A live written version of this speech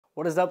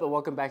What is up and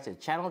welcome back to the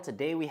channel.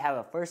 Today we have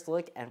a first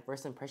look and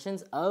first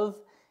impressions of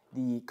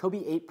the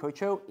Kobe 8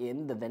 Protro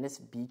in the Venice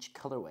Beach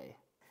colorway.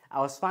 I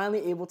was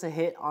finally able to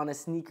hit on a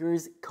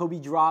sneakers Kobe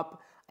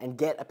drop and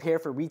get a pair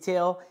for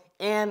retail,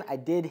 and I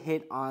did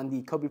hit on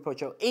the Kobe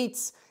Protro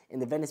 8s in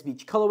the Venice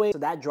Beach colorway. So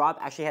that drop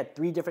actually had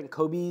 3 different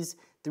Kobes,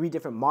 3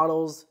 different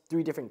models,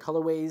 3 different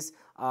colorways.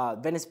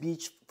 Venice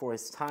Beach for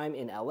his time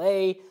in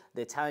LA,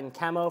 the Italian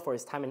camo for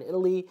his time in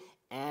Italy,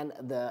 and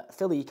the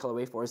Philly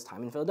colorway for his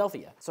time in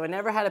Philadelphia. So I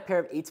never had a pair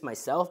of 8s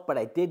myself, but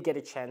I did get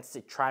a chance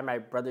to try my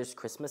brother's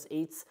Christmas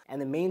 8s. And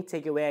the main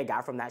takeaway I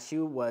got from that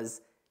shoe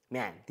was,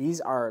 man,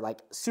 these are like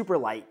super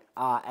light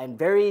and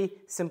very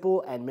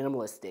simple and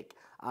minimalistic.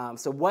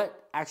 So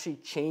what actually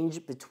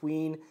changed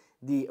between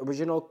the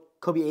original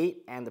Kobe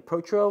 8 and the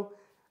Protro?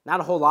 Not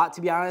a whole lot,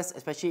 to be honest,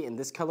 especially in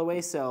this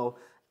colorway. So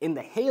in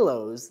the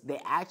halos, they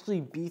actually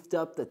beefed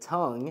up the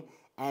tongue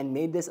and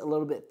made this a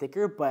little bit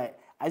thicker, but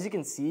as you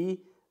can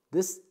see,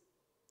 this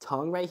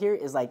tongue right here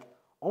is like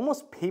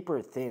almost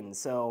paper thin.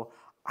 So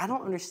I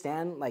don't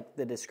understand like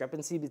the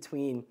discrepancy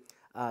between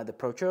the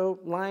Protro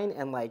line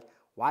and like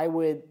why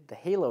would the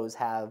halos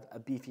have a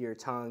beefier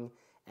tongue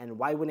and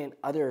why wouldn't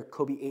other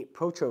Kobe 8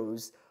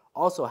 Protros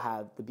also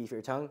have the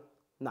beefier tongue?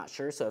 Not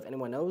sure, so if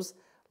anyone knows,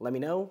 let me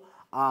know.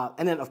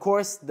 And then of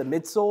course the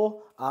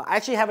midsole. I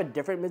actually have a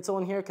different midsole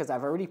in here because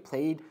I've already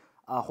played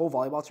a whole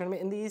volleyball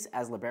tournament in these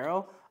as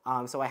libero.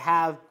 So I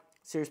have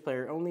Serious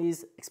Player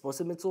Only's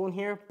explosive midsole in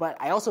here, but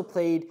I also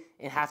played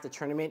in half the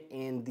tournament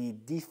in the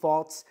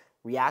default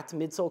React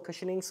midsole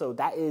cushioning. So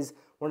that is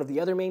one of the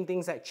other main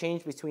things that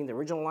changed between the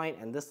original line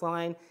and this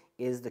line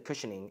is the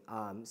cushioning.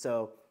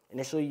 So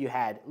initially you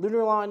had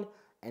Lunarlon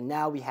and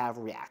now we have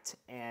React.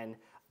 And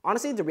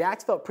honestly, the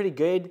React felt pretty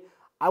good.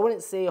 I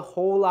wouldn't say a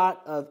whole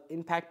lot of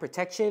impact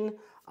protection,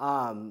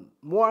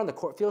 more on the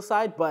court feel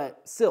side, but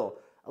still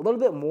a little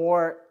bit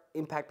more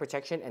impact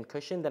protection and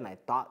cushion than I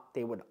thought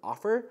they would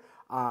offer.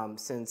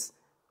 Since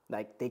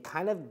like they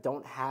kind of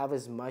don't have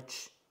as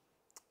much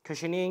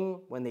cushioning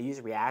when they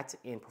use React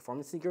in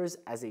performance sneakers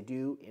as they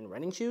do in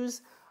running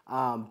shoes,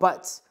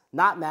 but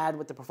not mad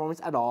with the performance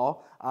at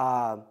all.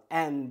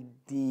 And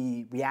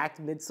the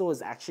React midsole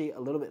is actually a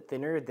little bit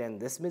thinner than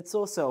this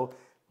midsole, so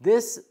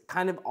this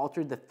kind of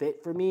altered the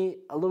fit for me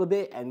a little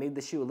bit and made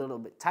the shoe a little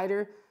bit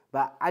tighter,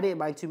 but I didn't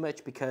mind too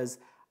much because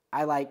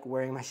I like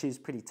wearing my shoes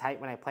pretty tight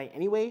when I play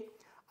anyway.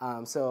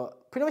 So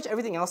pretty much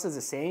everything else is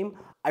the same.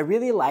 I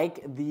really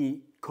like the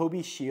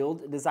Kobe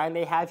shield design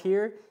they have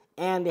here,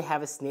 and they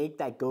have a snake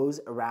that goes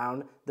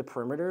around the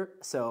perimeter,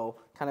 so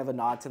kind of a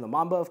nod to the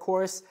Mamba, of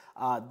course.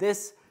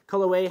 This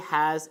colorway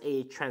has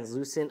a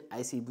translucent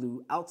icy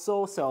blue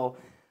outsole, so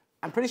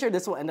I'm pretty sure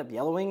this will end up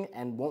yellowing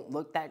and won't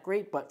look that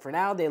great, but for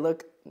now they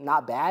look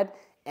not bad.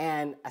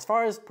 And as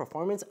far as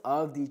performance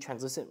of the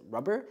translucent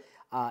rubber,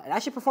 it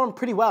actually performed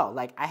pretty well.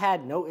 Like I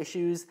had no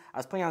issues. I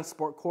was playing on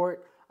sport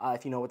court,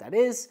 if you know what that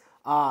is.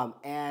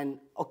 And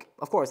okay,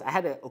 of course, I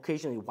had to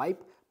occasionally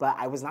wipe, but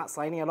I was not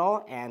sliding at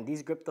all, and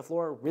these gripped the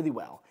floor really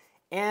well.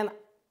 And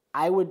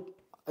I would,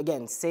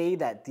 again, say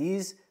that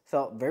these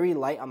felt very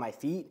light on my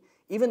feet.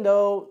 Even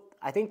though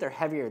I think they're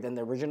heavier than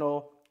the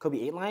original Kobe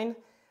 8 line,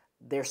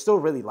 they're still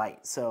really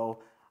light.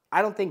 So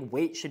I don't think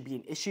weight should be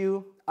an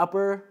issue.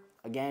 Upper,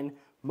 again,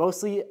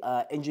 mostly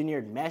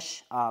engineered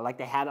mesh like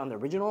they had on the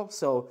original.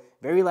 So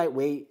very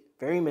lightweight,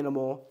 very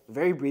minimal,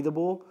 very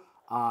breathable.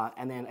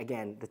 And then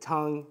again, the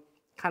tongue,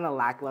 kind of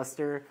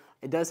lackluster.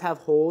 It does have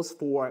holes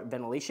for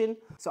ventilation,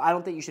 so I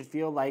don't think you should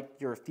feel like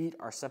your feet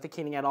are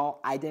suffocating at all.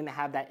 I didn't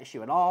have that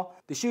issue at all.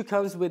 The shoe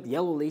comes with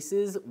yellow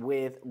laces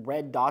with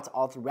red dots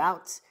all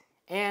throughout,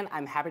 and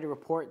I'm happy to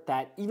report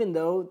that even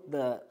though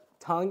the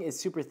tongue is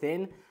super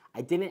thin,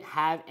 I didn't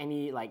have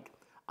any like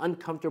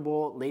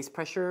uncomfortable lace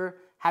pressure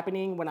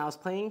happening when I was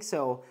playing,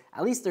 so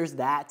at least there's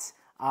that.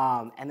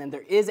 And then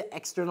there is an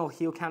external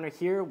heel counter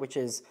here, which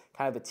is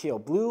kind of a teal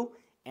blue,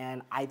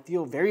 and I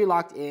feel very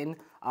locked in.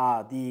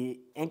 The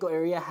ankle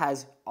area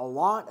has a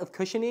lot of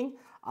cushioning,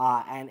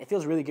 and it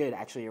feels really good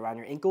actually around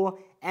your ankle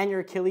and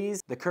your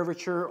Achilles. The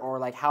curvature or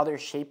like how they're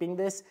shaping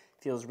this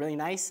feels really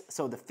nice.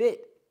 So the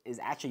fit is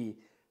actually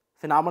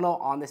phenomenal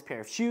on this pair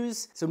of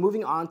shoes. So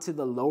moving on to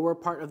the lower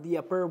part of the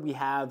upper, we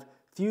have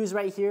Fuse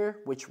right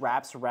here, which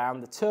wraps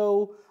around the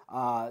toe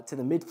to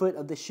the midfoot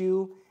of the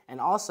shoe. And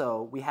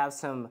also we have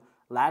some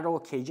lateral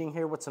caging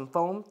here with some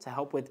foam to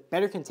help with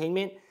better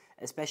containment,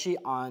 especially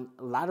on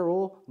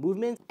lateral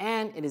movement.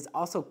 And it is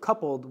also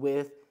coupled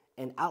with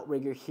an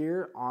outrigger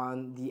here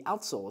on the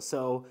outsole.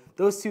 So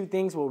those two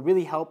things will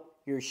really help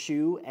your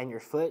shoe and your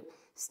foot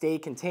stay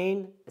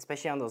contained,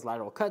 especially on those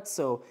lateral cuts.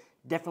 So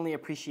definitely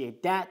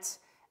appreciate that.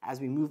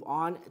 As we move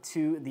on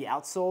to the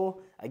outsole,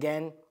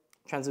 again,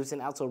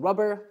 translucent outsole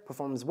rubber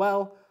performs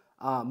well.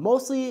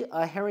 Mostly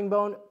a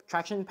herringbone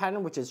traction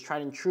pattern, which is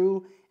tried and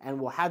true and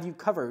will have you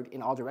covered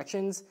in all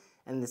directions.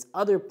 And this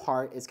other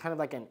part is kind of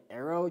like an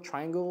arrow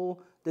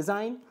triangle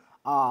design.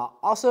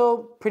 Also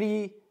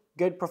pretty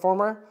good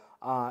performer.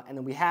 And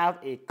then we have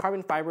a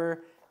carbon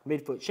fiber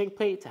midfoot shake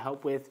plate to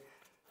help with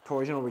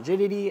torsional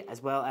rigidity,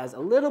 as well as a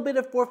little bit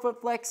of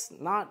forefoot flex,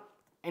 not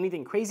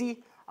anything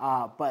crazy.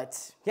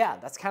 But yeah,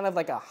 that's kind of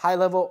like a high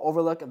level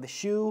overlook of the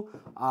shoe.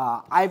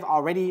 I've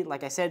already,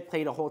 like I said,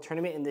 played a whole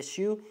tournament in this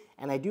shoe,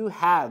 and I do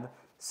have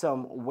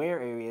some wear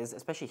areas,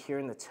 especially here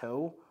in the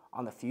toe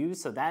on the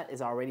fuse, so that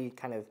is already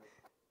kind of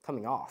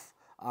coming off.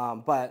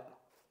 But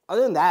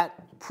other than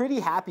that,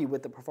 pretty happy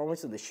with the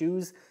performance of the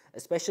shoes,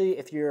 especially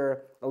if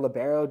you're a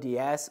libero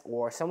DS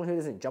or someone who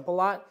doesn't jump a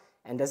lot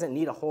and doesn't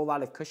need a whole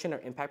lot of cushion or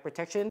impact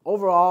protection.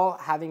 Overall,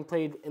 having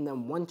played in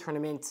them one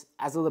tournament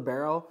as a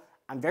libero,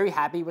 I'm very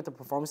happy with the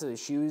performance of the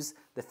shoes.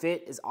 The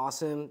fit is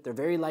awesome. They're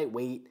very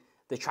lightweight.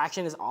 The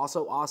traction is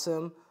also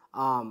awesome.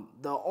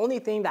 The only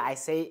thing that I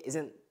say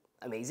isn't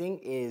amazing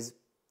is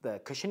the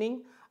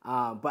cushioning,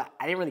 but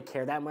I didn't really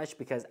care that much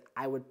because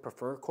I would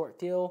prefer court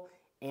feel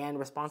and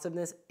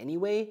responsiveness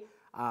anyway.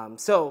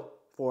 So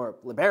for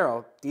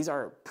libero, these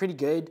are pretty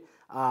good,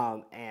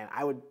 and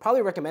I would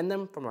probably recommend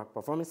them from a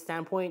performance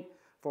standpoint.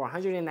 For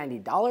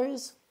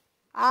 $190,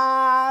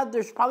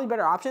 there's probably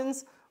better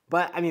options,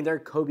 but I mean, they're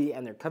Kobe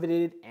and they're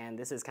coveted, and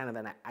this is kind of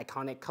an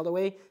iconic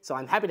colorway, so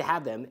I'm happy to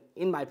have them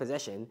in my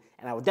possession,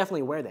 and I will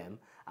definitely wear them.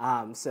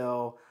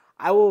 So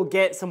I will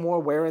get some more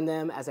wear in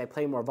them as I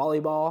play more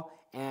volleyball,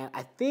 and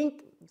I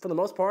think for the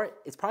most part,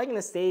 it's probably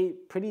gonna stay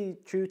pretty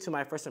true to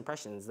my first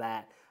impressions,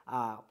 that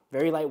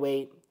very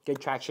lightweight, good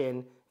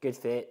traction, good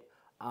fit,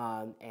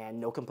 and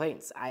no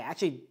complaints. I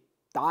actually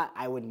thought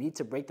I would need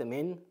to break them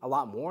in a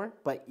lot more,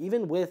 but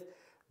even with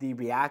the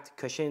React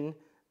cushion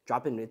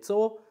drop-in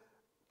midsole,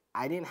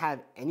 I didn't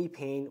have any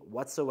pain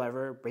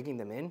whatsoever breaking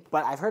them in.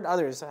 But I've heard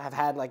others have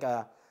had like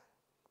a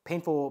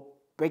painful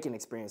break-in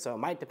experience, so it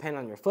might depend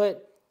on your foot,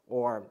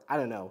 or I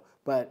don't know.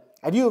 But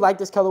I do like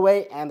this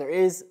colorway, and there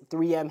is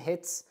 3M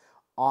hits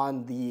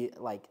on the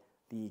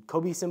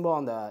Kobe symbol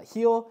on the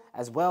heel,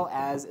 as well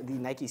as the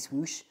Nike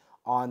swoosh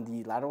on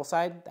the lateral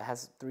side that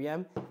has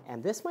 3M.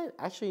 And this might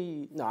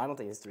actually, no, I don't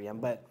think it's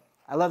 3M, but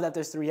I love that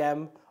there's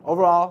 3M.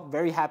 Overall,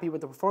 very happy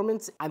with the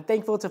performance. I'm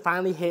thankful to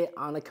finally hit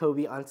on a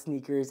Kobe on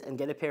sneakers and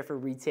get a pair for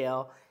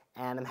retail.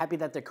 And I'm happy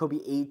that they're Kobe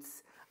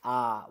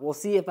 8s. We'll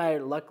see if my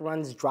luck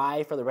runs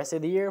dry for the rest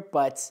of the year,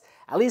 but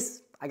at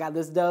least I got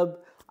this dub.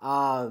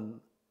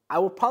 I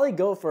will probably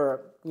go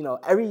for,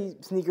 every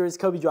sneakers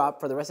Kobe drop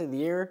for the rest of the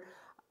year,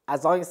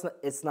 as long as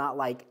it's not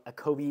like a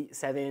Kobe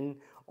 7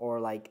 or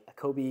like a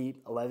Kobe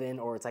 11,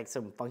 or it's like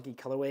some funky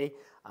colorway,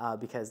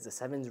 because the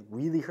 7s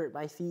really hurt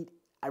my feet.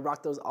 I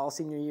rocked those all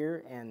senior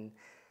year, and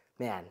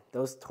man,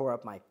 those tore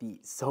up my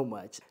feet so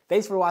much.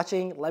 Thanks for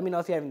watching. Let me know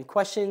if you have any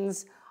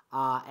questions,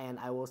 and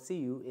I will see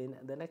you in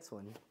the next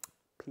one.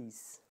 Peace.